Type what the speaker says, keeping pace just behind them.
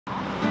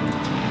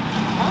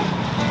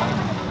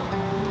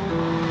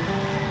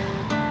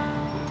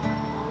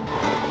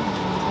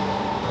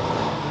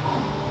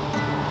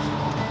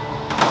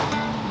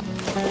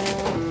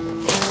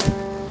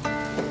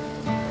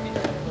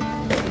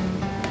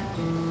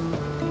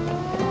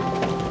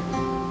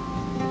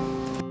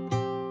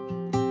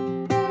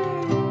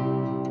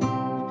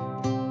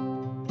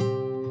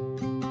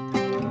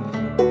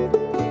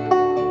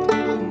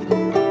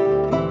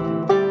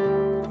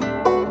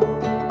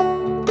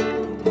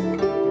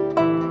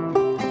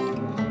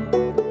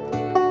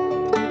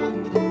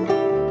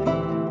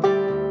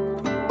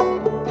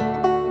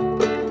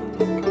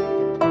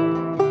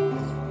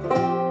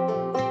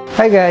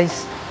Hi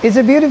guys, it's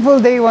a beautiful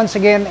day once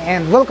again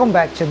and welcome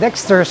back to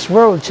Dexter's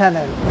World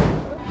channel.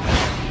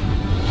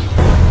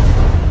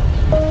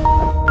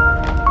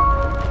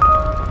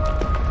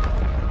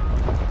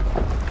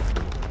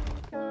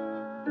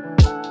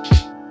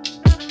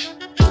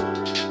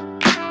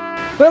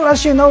 Well,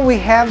 as you know, we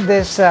have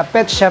this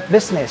pet shop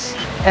business,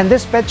 and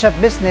this pet shop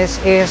business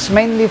is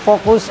mainly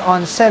focused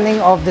on selling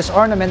of this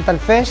ornamental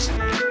fish,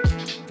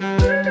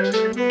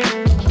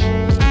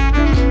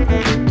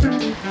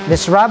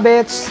 these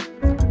rabbits,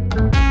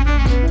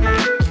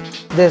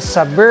 these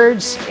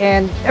birds,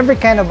 and every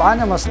kind of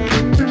animals.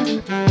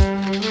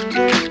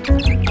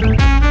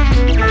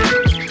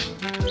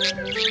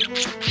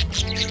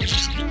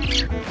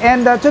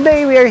 And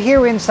today we are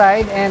here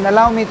inside, and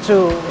allow me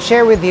to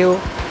share with you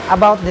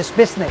about this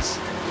business.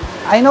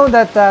 I know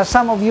that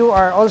some of you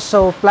are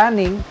also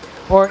planning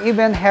or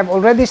even have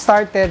already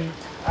started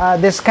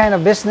this kind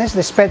of business,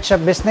 this pet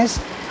shop business,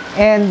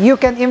 and you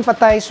can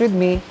empathize with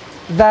me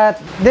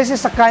that this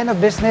is a kind of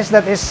business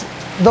that is,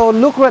 though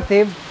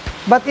lucrative,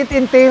 but it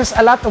entails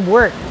a lot of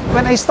work.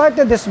 When I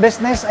started this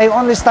business, I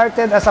only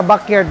started as a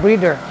backyard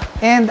breeder.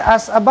 And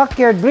as a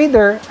backyard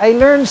breeder, I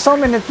learned so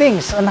many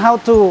things on how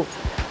to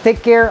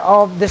take care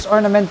of this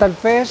ornamental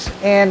fish,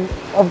 and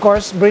of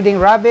course breeding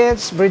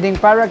rabbits, breeding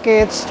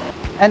parakeets,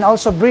 and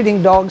also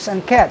breeding dogs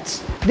and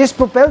cats. This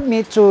propelled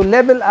me to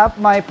level up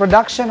my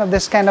production of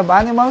this kind of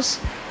animals,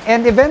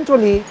 and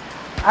eventually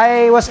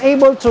I was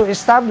able to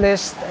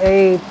establish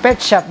a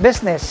pet shop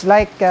business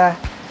like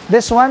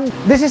this one.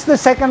 This is the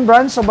second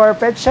branch of our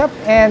pet shop,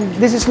 and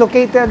this is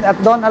located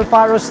at Don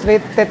Alfaro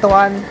Street,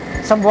 Tetuan,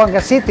 Zamboanga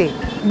City.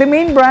 The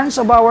main branch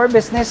of our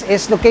business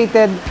is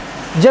located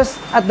just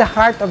at the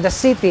heart of the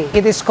city.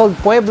 It is called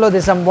Pueblo de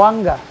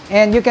Zamboanga,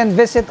 and you can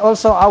visit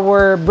also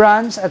our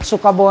branch at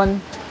Sucabon,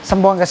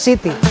 Zamboanga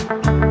City.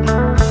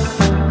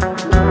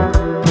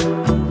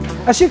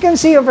 As you can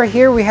see over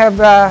here, we have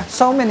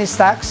so many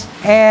stocks,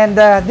 and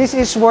this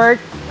is worth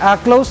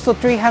close to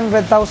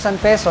 300,000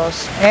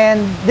 pesos.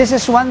 And this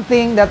is one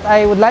thing that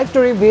I would like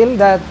to reveal,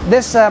 that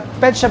this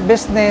pet shop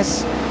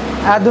business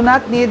do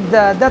not need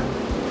that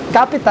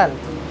capital,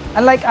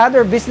 unlike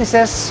other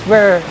businesses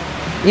where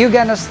you're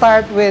gonna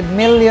start with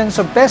millions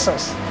of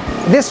pesos.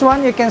 This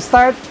one, you can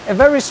start a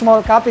very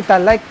small capital,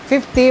 like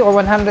 50 or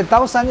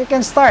 100,000. You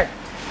can start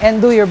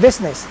and do your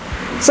business.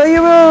 So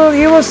you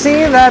will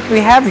see that we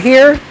have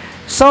here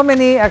so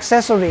many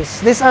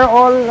accessories. These are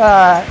all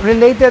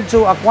related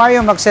to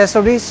aquarium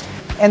accessories,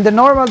 and the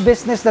normal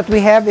business that we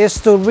have is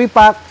to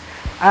repack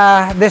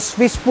these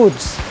fish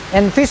foods.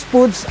 And fish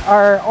foods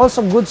are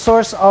also good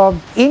source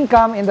of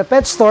income in the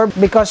pet store,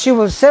 because you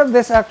will sell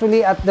this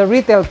actually at the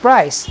retail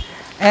price.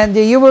 And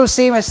you will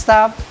see my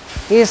staff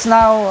is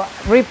now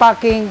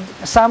repacking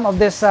some of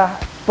this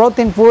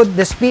protein food,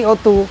 this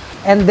PO2,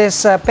 and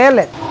this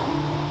pellet.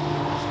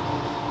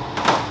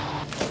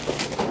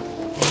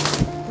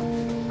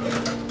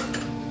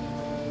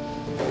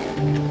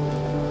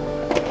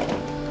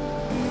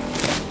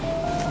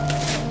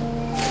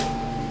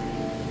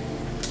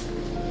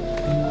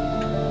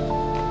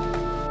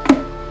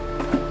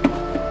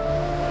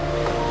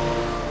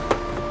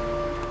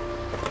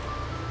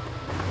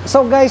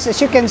 So guys, as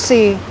you can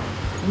see,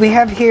 we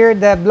have here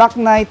the Black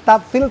Knight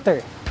top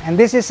filter, and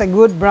this is a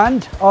good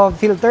brand of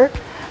filter.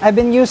 I've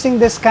been using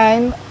this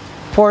kind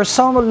for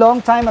so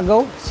long time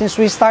ago, since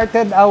we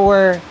started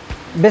our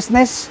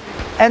business.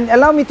 And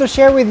allow me to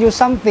share with you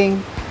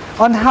something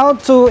on how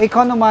to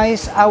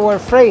economize our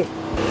freight.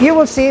 You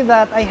will see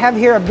that I have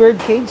here a bird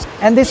cage,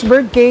 and this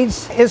bird cage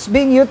is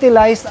being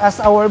utilized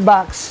as our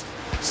box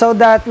so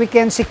that we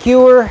can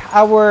secure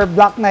our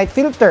Black Knight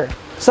filter.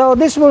 So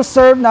this will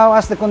serve now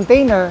as the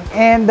container,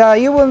 and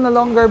you will no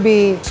longer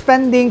be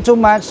spending too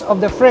much of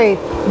the freight,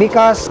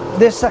 because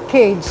this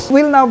cage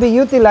will now be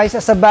utilized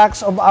as a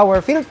box of our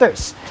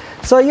filters.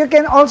 So you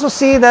can also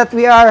see that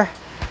we are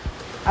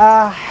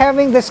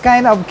having this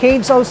kind of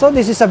cage also.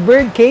 This is a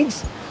bird cage,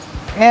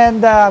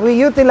 and we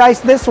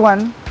utilize this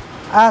one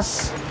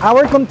as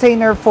our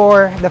container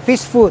for the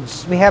fish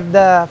foods. We have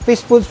the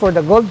fish foods for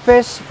the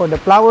goldfish, for the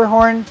flower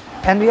horn,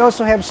 and we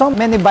also have so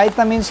many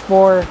vitamins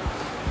for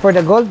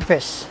the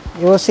goldfish.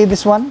 You will see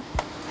this one.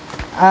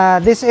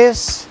 This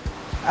is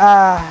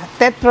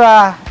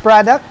Tetra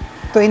product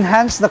to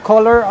enhance the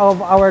color of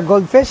our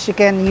goldfish. You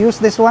can use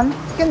this one.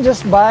 You can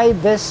just buy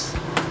this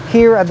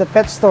here at the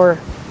pet store,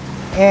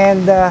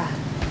 and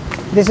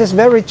this is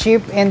very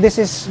cheap, and this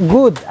is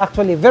good,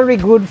 actually very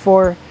good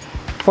for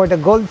the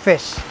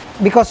goldfish,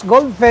 because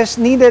goldfish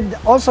needed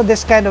also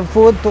this kind of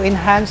food to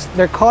enhance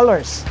their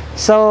colors.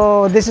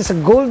 So this is a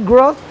gold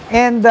growth,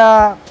 and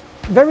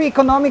very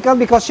economical,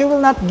 because you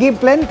will not give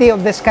plenty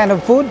of this kind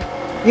of food.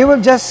 You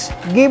will just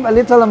give a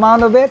little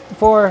amount of it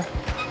for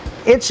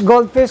each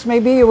goldfish.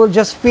 Maybe you will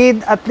just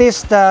feed at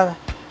least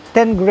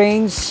 10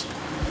 grains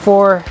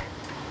for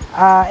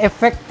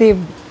effective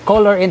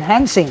color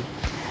enhancing.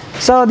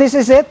 So this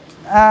is it.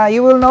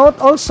 You will note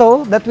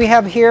also that we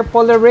have here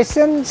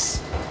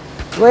fluorescence.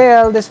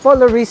 Well, this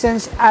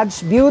fluorescence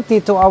adds beauty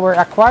to our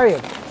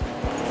aquarium.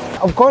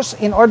 of course,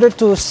 in order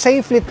to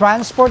safely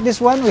transport this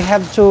one, we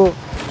have to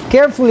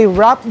carefully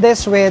wrap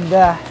this with,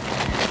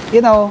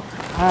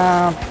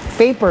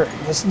 paper.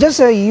 It's just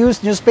a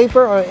used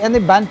newspaper or any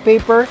bond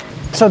paper.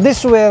 So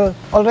this will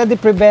already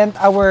prevent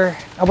our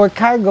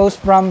cargoes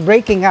from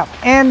breaking up.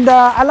 And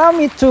allow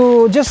me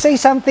to just say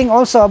something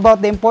also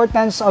about the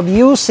importance of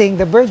using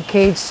the bird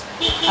cage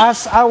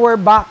as our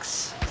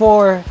box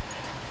for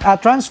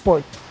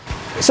transport.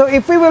 So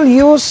if we will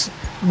use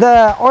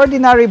the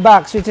ordinary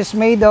box, which is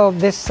made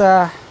of this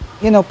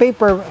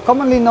paper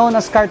commonly known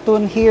as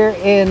cartoon here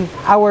in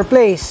our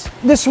place,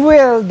 this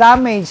will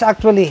damage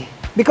actually,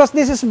 because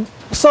this is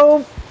so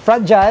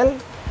fragile,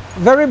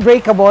 very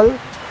breakable,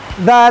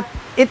 that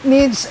it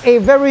needs a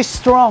very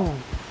strong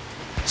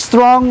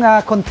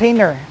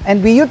container.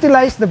 And we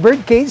utilize the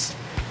bird cage.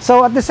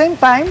 So at the same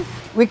time,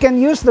 we can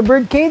use the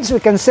bird cage, we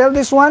can sell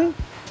this one,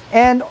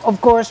 and of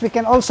course we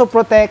can also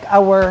protect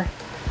our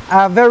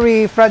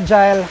very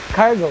fragile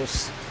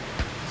cargoes.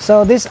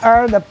 So these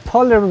are the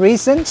polar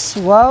resins.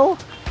 Wow,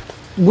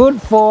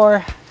 good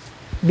for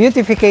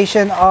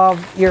beautification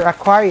of your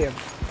aquarium.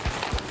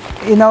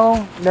 You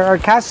know, there are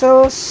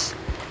castles.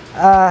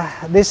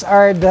 These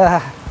are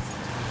the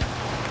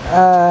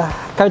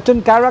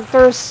cartoon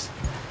characters.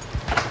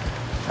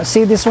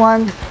 See this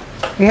one?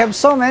 We have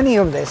so many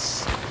of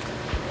this.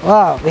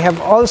 Wow, we have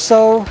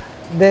also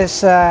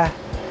this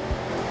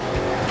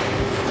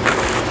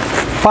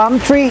palm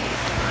tree,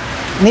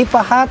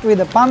 nipa hat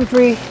with a palm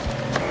tree.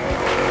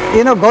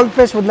 You know,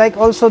 goldfish would like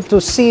also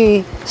to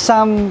see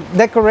some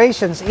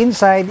decorations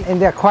inside in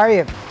the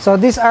aquarium. So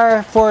these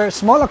are for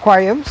small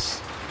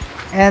aquariums,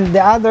 and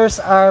the others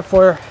are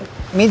for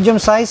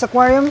medium-sized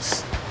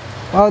aquariums.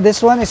 Wow,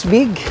 this one is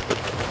big.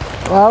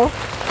 Wow,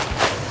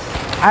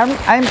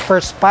 I'm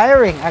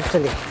perspiring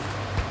actually,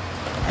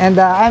 and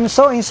I'm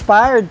so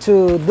inspired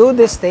to do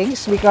these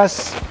things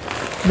because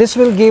this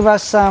will give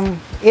us some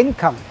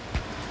income,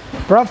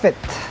 profit.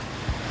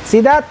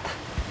 See that?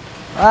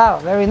 Wow,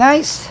 very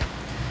nice.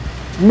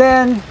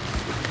 Then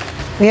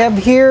we have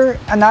here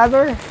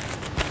another.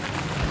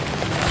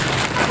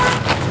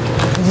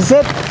 This is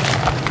it.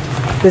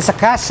 This is a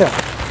castle.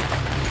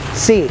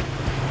 See,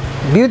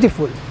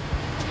 beautiful.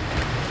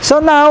 So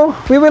now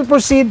we will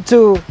proceed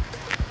to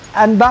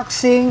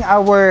unboxing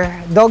our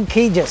dog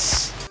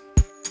cages.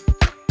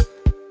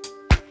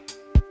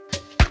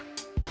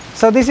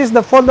 So this is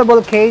the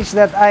foldable cage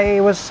that I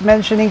was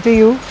mentioning to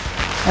you.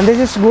 And this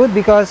is good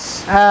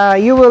because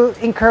you will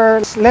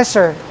incur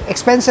lesser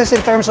expenses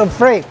in terms of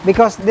freight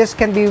because this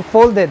can be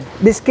folded.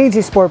 This cage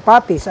is for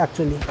puppies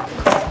actually.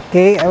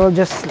 Okay, I will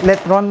just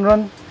let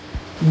Ron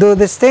do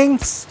these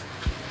things.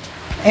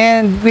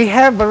 And we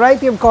have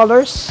variety of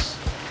colors.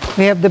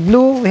 We have the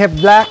blue, we have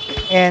black,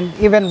 and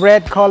even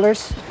red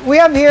colors. We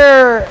have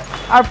here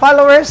our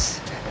followers.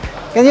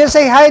 Can you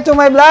say hi to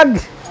my vlog?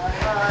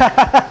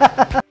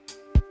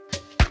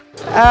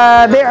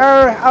 They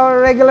are our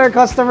regular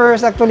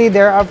customers. Actually,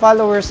 they're our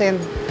followers, and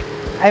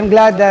I'm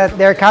glad that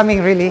they're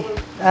coming really.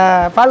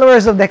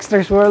 Followers of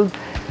Dexter's World.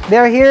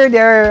 They're here.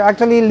 They're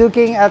actually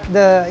looking at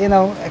the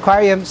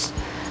aquariums,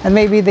 and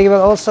maybe they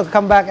will also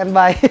come back and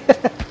buy.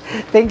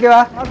 Thank you.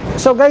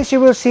 So guys, you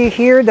will see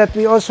here that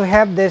we also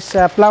have this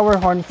flower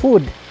horn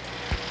food,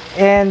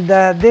 and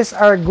these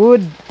are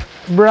good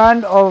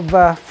brand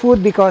of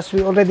food because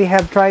we already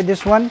have tried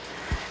this one,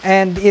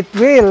 and it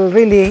will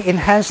really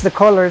enhance the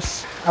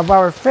colors of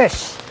our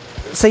fish.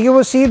 So you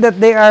will see that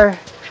they are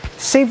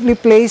safely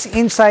placed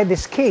inside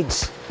this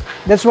cage.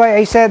 That's why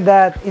I said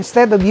that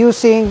instead of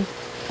using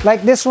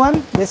like this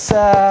one, this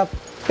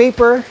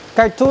paper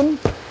cartoon,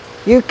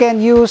 you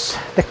can use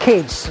the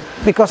cage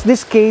because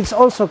this cage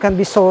also can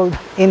be sold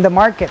in the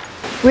market.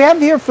 We have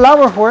here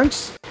flower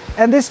horns,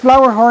 and these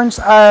flower horns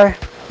are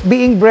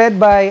being bred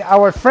by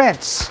our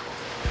friends.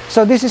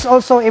 So this is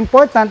also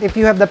important. If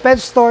you have the pet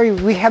store,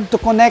 we have to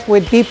connect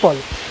with people,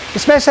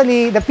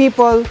 especially the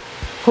people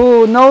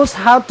who knows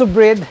how to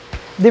breed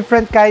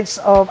different kinds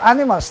of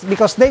animals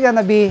because they're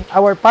gonna be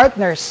our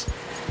partners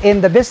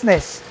in the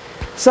business.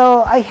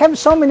 So I have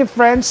so many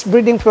friends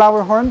breeding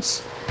flower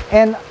horns,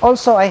 and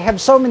also I have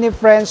so many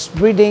friends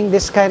breeding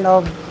this kind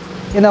of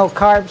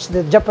carps,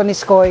 the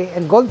Japanese koi,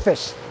 and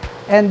goldfish.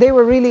 And they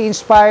were really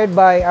inspired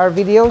by our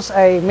videos.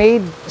 I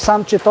made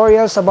some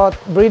tutorials about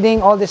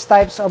breeding all these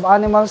types of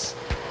animals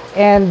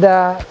and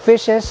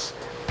fishes,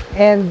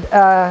 and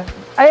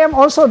I am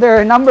also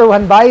their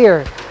 #1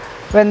 buyer.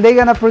 When they're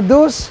gonna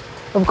produce,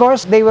 of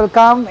course, they will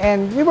come,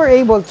 and we were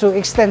able to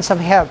extend some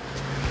help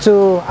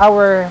to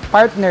our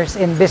partners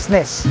in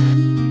business.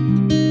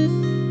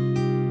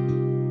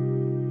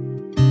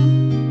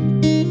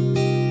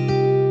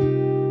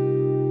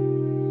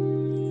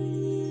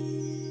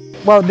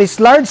 Well, this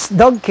large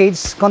dog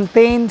cage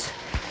contained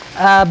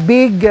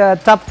big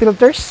top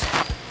filters.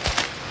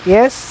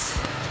 Yes,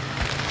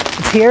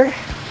 it's here.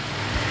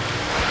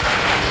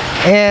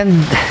 And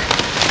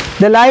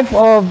the life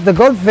of the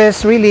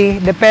goldfish really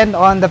depend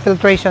on the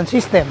filtration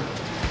system.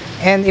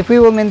 And if we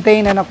will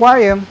maintain an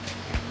aquarium,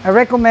 I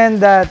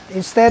recommend that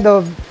instead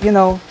of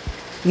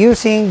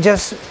using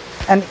just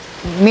an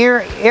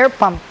mere air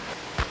pump,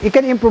 you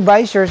can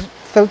improvise your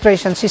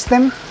filtration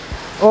system.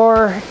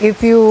 Or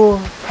if you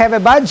have a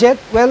budget,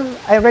 well,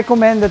 I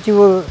recommend that you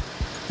will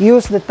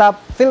use the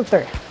top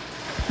filter.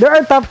 There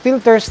are top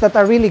filters that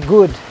are really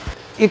good.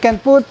 You can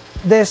put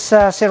this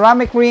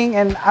ceramic ring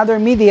and other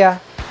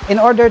media in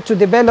order to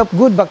develop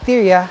good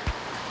bacteria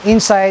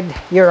inside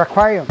your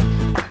aquarium.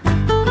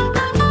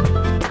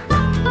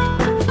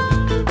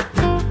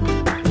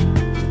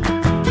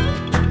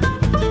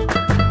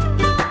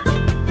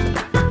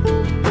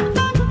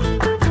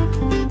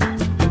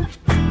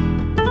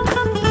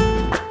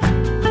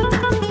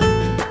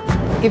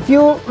 If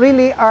you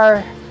really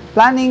are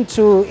planning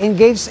to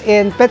engage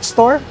in pet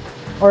store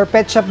or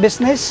pet shop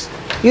business,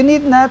 you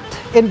need not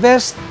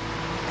invest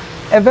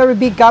a very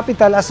big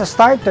capital as a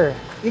starter.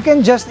 You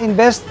can just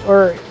invest,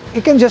 or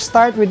you can just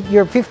start with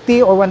your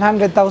 50 or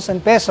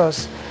 100,000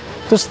 pesos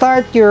to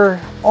start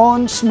your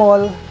own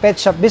small pet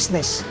shop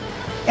business.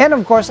 And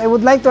of course, I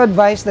would like to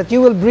advise that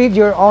you will breed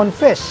your own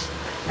fish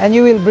and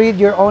you will breed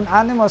your own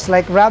animals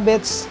like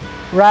rabbits,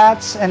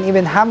 rats, and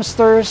even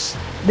hamsters.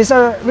 These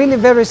are really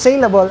very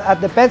saleable at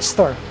the pet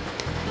store.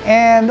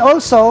 And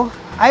also,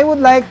 I would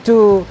like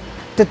to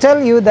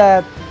tell you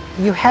that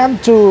you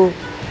have to,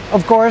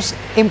 of course,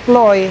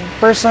 employ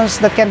persons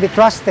that can be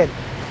trusted,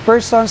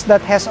 persons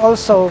that has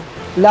also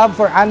love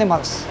for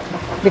animals,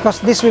 because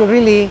this will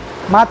really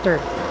matter.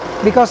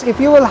 Because if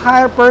you will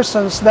hire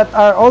persons that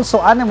are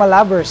also animal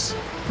lovers,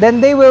 then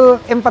they will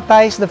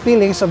empathize the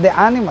feelings of the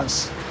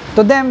animals.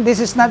 To them, this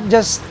is not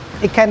just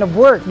a kind of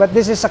work, but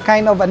this is a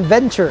kind of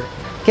adventure,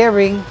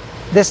 caring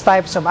these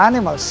types of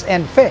animals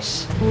and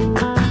fish.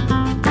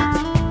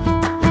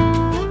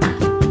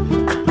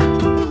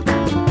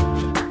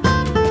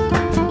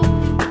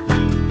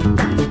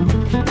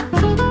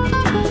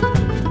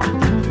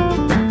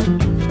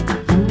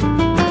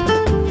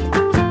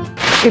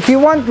 If you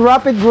want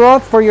rapid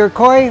growth for your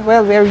koi,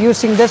 well, we are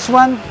using this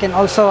one. You can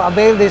also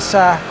avail this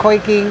Koi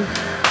King,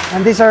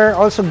 and these are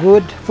also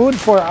good food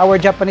for our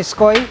Japanese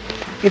koi.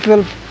 It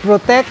will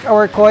protect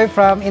our koi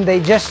from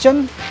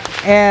indigestion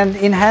and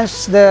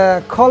enhance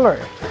the color.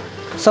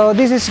 So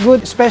this is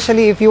good,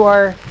 especially if you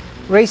are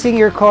raising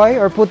your koi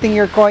or putting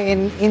your koi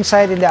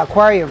inside in the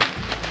aquarium.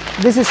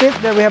 This is it.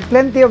 We have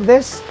plenty of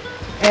this,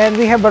 and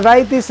we have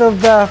varieties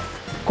of the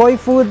koi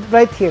food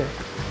right here.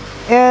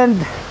 And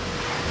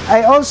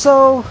I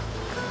also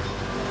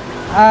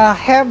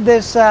have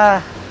this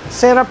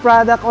syrup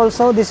product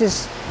also.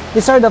 These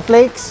are the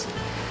flakes,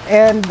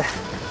 and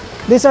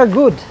these are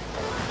good,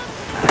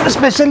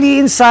 especially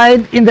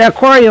inside in the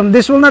aquarium.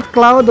 This will not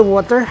cloud the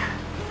water.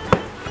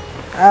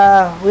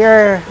 We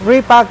are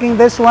repacking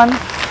this one.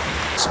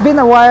 It's been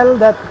a while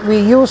that we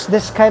use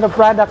this kind of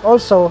product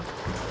also,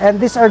 and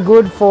these are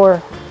good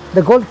for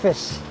the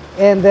goldfish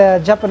and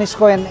the Japanese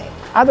koi and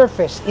other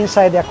fish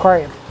inside the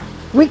aquarium.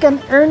 We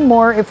can earn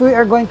more if we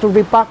are going to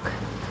repack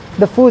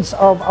the foods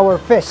of our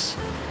fish.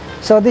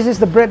 So this is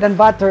the bread and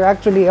butter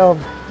actually of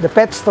the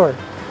pet store.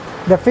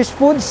 The fish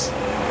foods,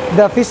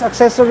 the fish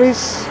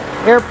accessories,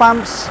 air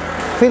pumps,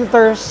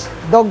 filters,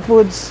 dog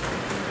foods,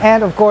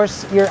 and of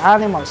course your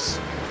animals.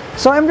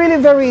 So I'm really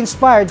very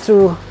inspired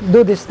to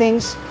do these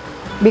things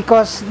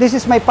because this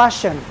is my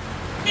passion.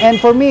 And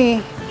for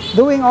me,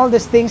 doing all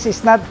these things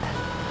is not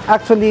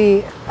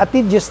actually a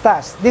tedious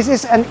task. This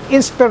is an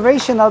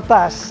inspirational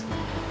task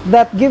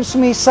that gives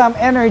me some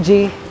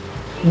energy,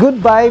 good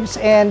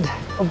vibes, and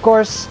of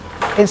course,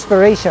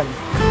 inspiration.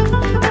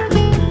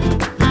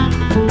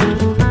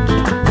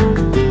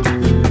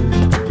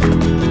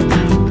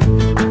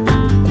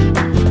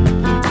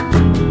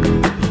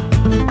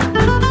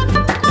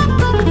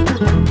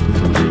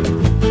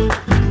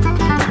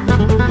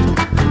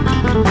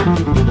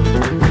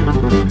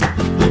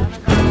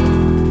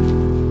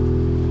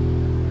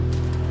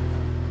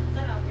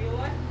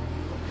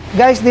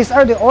 Guys, these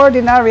are the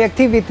ordinary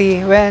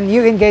activity when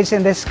you engage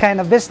in this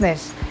kind of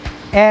business.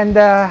 And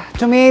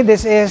to me,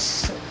 this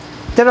is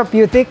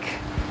therapeutic.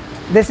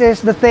 This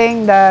is the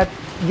thing that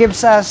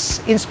gives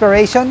us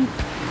inspiration,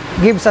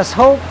 gives us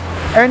hope.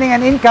 Earning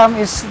an income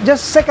is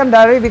just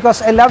secondary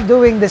because I love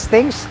doing these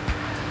things.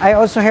 I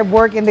also have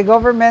work in the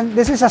government.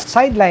 This is a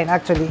sideline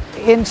actually,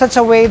 in such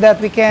a way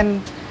that we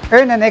can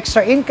earn an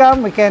extra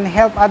income, we can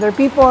help other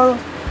people,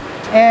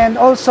 and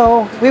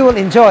also we will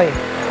enjoy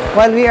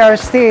while we are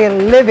still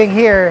living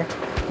here,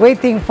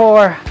 waiting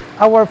for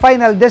our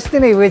final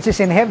destiny, which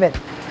is in heaven.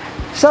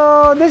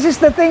 So this is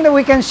the thing that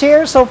we can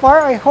share so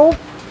far. I hope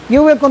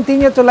you will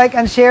continue to like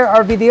and share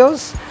our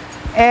videos.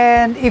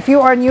 And if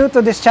you are new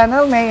to this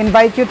channel, may I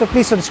invite you to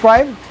please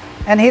subscribe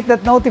and hit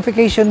that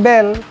notification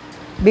bell,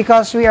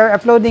 because we are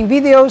uploading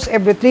videos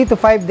every 3 to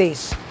 5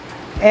 days.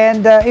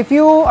 And if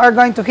you are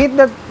going to hit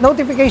that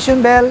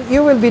notification bell,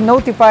 you will be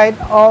notified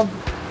of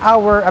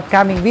our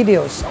upcoming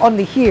videos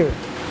only here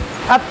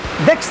at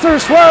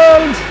Dexter's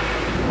World.